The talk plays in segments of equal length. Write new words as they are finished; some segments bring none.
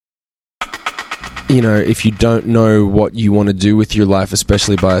if you don't know what you want to do with your life,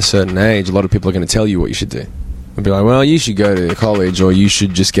 especially by a certain age, a lot of people are going to tell you what you should do. They'll be like, well, you should go to college, or you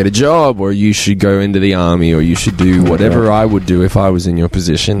should just get a job, or you should go into the army, or you should do whatever I would do if I was in your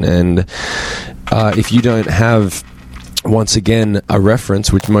position. And if you don't have, once again, a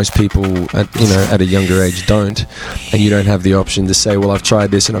reference, which most people at a younger age don't, and you don't have the option to say, well, I've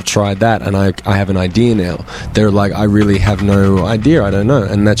tried this and I've tried that and I have an idea now. They're like, I really have no idea, I don't know.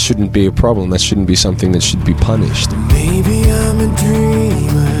 And that shouldn't be a problem. That shouldn't be something that should be punished. Maybe I'm a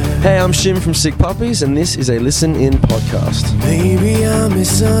dreamer. Hey, I'm Shim from Sick Puppies, and this is a Listen In podcast. Maybe I'm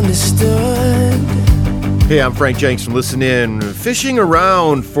misunderstood. Hey, I'm Frank Jenks from Listen In, fishing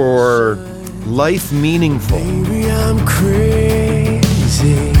around for life meaningful. Maybe I'm crazy.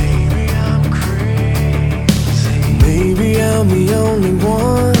 Maybe I'm crazy. Maybe I'm the only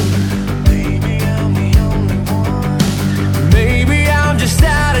one. Maybe I'm the only one. Maybe I'm just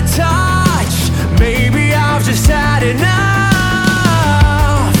out of touch. Maybe I've just had enough.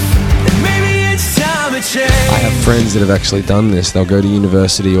 And maybe it's time to change. I have friends that have actually done this. They'll go to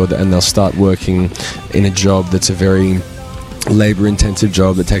university and they'll start working in a job that's a very labor-intensive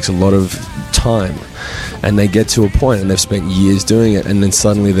job that takes a lot of time, and they get to a point and they've spent years doing it, and then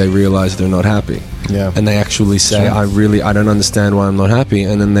suddenly they realize they're not happy. Yeah. And they actually say, I don't understand why I'm not happy,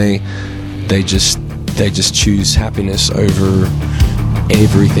 and then they just choose happiness over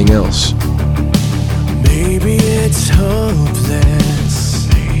everything else. Maybe it's hopeless.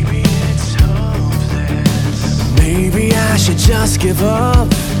 Maybe it's hopeless. Maybe I should just give up.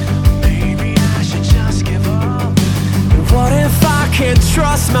 Maybe I should just give up. What if I can't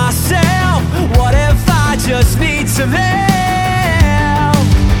trust myself? What if I just need some help?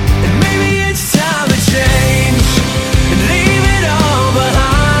 And maybe it's time to change and leave it all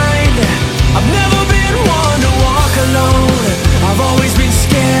behind. I've never been one to walk alone. I've always been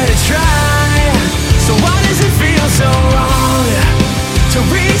scared to try. So why does it feel so wrong to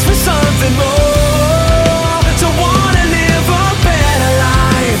reach for something more? To wanna live a better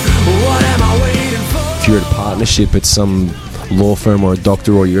life. What am I waiting for? If you're at a partnership at some law firm or a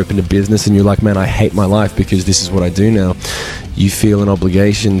doctor, or you open a business and you're like, man, I hate my life because this is what I do now, you feel an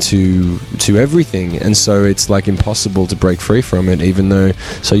obligation to everything, and so it's like impossible to break free from it,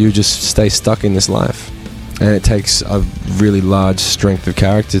 so you just stay stuck in this life. And it takes a really large strength of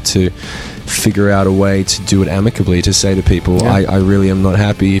character to figure out a way to do it amicably, to say to people, I really am not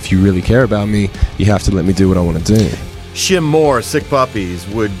happy. If you really care about me, you have to let me do what I want to do. Shim Moore, Sick Puppies,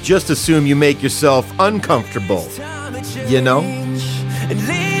 would just assume you make yourself uncomfortable. You know? And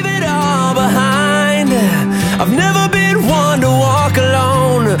leave it all behind. I've never been one to walk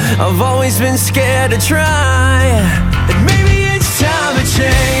alone. I've always been scared to try. And maybe it's time to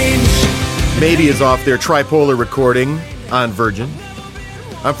change. Maybe is off their tripolar recording on Virgin.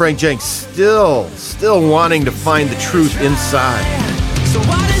 I'm Frank Jenks, still wanting to find the truth inside. So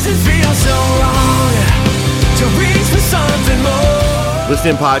why does it feel so wrong to reach for something more?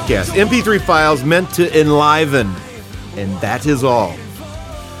 Listen In podcast, MP3 files meant to enliven. And that is all.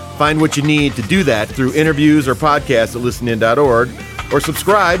 Find what you need to do that through interviews or podcasts at listenin.org, or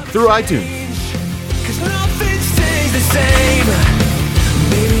subscribe through iTunes.